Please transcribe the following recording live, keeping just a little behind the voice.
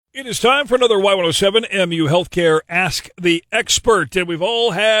It is time for another Y107 MU Healthcare Ask the Expert. And we've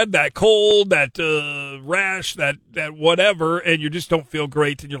all had that cold, that rash, that whatever, and you just don't feel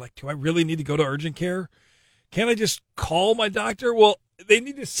great. And you're like, do I really need to go to urgent care? Can't I just call my doctor? Well, they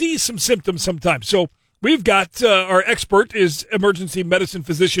need to see some symptoms sometimes. So we've got our expert is emergency medicine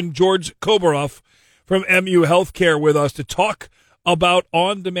physician George Koburov from MU Healthcare with us to talk about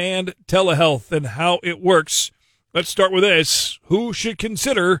on-demand telehealth and how it works. Let's start with this. Who should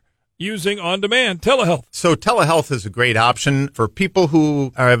consider using on-demand telehealth? So telehealth is a great option for people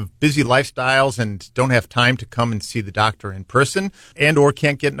who have busy lifestyles and don't have time to come and see the doctor in person and or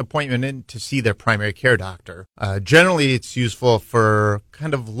can't get an appointment in to see their primary care doctor. Generally, it's useful for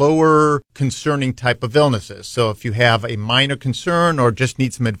kind of lower concerning type of illnesses. So if you have a minor concern or just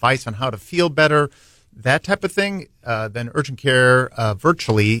need some advice on how to feel better, that type of thing, then urgent care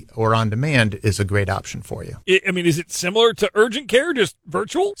virtually or on demand is a great option for you. I mean, is it similar to urgent care, just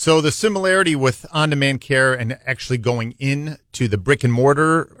virtual? So the similarity with on-demand care and actually going in to the brick and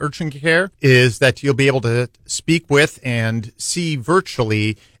mortar urgent care is that you'll be able to speak with and see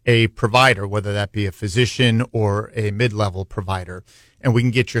virtually a provider, whether that be a physician or a mid-level provider. And we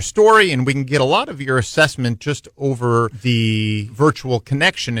can get your story and we can get a lot of your assessment just over the virtual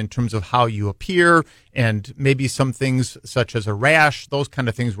connection in terms of how you appear and maybe some things such as a rash, those kind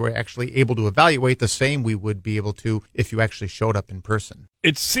of things we're actually able to evaluate the same we would be able to if you actually showed up in person.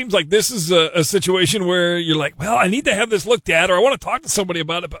 It seems like this is a situation where you're like, well, I need to have this looked at or I want to talk to somebody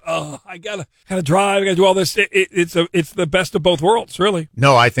about it, but I gotta drive, I gotta do all this. It's the best of both worlds, really.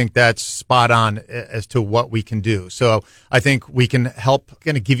 No, I think that's spot on as to what we can do. So I think we can help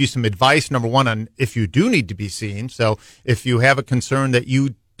kind of give you some advice, number one, on if you do need to be seen. So if you have a concern that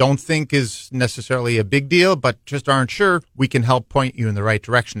you don't think is necessarily a big deal, but just aren't sure, we can help point you in the right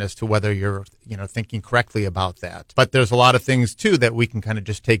direction as to whether you're, thinking correctly about that. But there's a lot of things too that we can kind of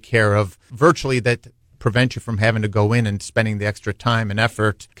just take care of virtually that prevent you from having to go in and spending the extra time and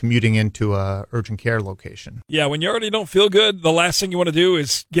effort commuting into a urgent care location. Yeah, when you already don't feel good, the last thing you want to do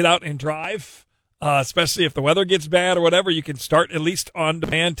is get out and drive. Especially if the weather gets bad or whatever, you can start at least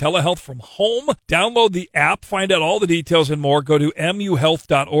on-demand telehealth from home. Download the app, find out all the details and more. Go to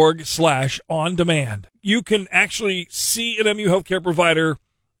muhealth.org/on-demand. You can actually see an MU healthcare provider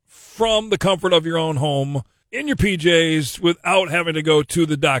from the comfort of your own home in your PJs without having to go to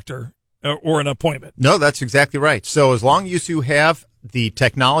the doctor or an appointment. No, that's exactly right. So as long as you have the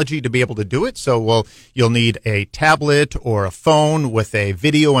technology to be able to do it. So, you'll need a tablet or a phone with a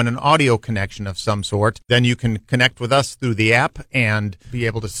video and an audio connection of some sort. Then you can connect with us through the app and be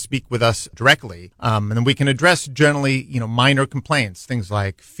able to speak with us directly. And then we can address generally, minor complaints, things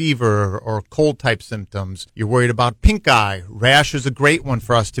like fever or cold type symptoms. You're worried about pink eye. Rash is a great one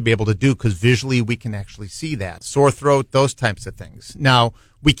for us to be able to do because visually we can actually see that. Sore throat, those types of things. Now,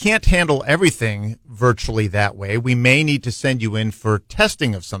 we can't handle everything virtually that way. We may need to send you in for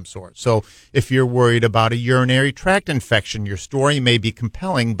testing of some sort. So if you're worried about a urinary tract infection, your story may be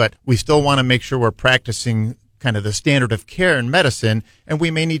compelling, but we still want to make sure we're practicing kind of the standard of care in medicine, and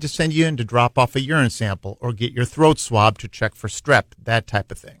we may need to send you in to drop off a urine sample or get your throat swabbed to check for strep, that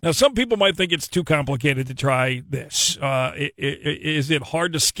type of thing. Now, some people might think it's too complicated to try this. Is it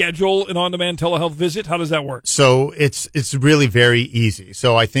hard to schedule an on-demand telehealth visit? How does that work? So it's really very easy.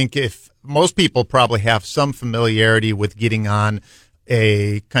 So I think if most people probably have some familiarity with getting on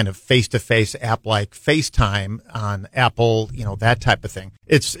a kind of face-to-face app like FaceTime on Apple, that type of thing.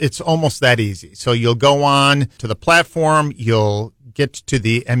 It's almost that easy. So you'll go on to the platform, you'll get to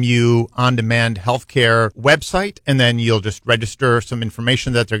the MU On-Demand Healthcare website, and then you'll just register some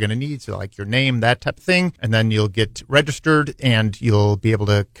information that they're going to need, so like your name, that type of thing, and then you'll get registered, and you'll be able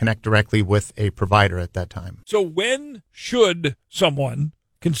to connect directly with a provider at that time. So when should someone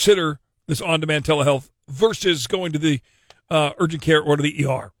consider this on-demand telehealth versus going to the urgent care or to the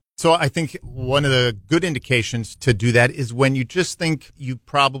ER? So I think one of the good indications to do that is when you just think you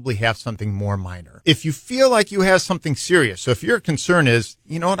probably have something more minor. If you feel like you have something serious, so if your concern is,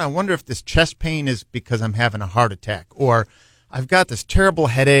 I wonder if this chest pain is because I'm having a heart attack, or I've got this terrible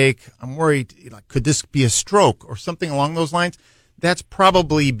headache, I'm worried, could this be a stroke or something along those lines? That's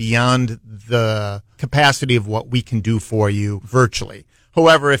probably beyond the capacity of what we can do for you virtually.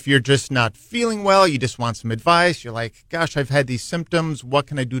 However, if you're just not feeling well, you just want some advice, you're like, gosh, I've had these symptoms, what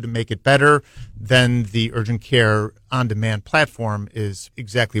can I do to make it better? Then the urgent care on-demand platform is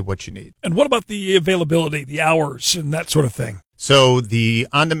exactly what you need. And what about the availability, the hours, and that sort of thing? So the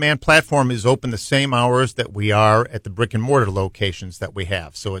on-demand platform is open the same hours that we are at the brick-and-mortar locations that we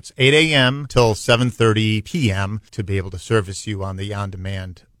have. So it's 8 a.m. till 7:30 p.m. to be able to service you on the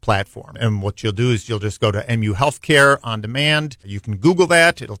on-demand platform. And what you'll do is you'll just go to MU Healthcare on demand. You can Google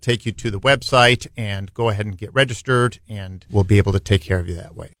that. It'll take you to the website and go ahead and get registered, and we'll be able to take care of you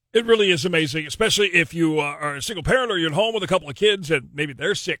that way. It really is amazing, especially if you are a single parent or you're at home with a couple of kids and maybe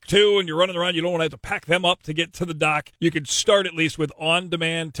they're sick too and you're running around. You don't want to have to pack them up to get to the doc. You can start at least with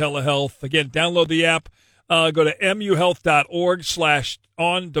on-demand telehealth. Again, download the app. Go to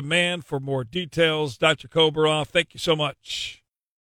muhealth.org/on-demand for more details. Dr. Koburov, thank you so much.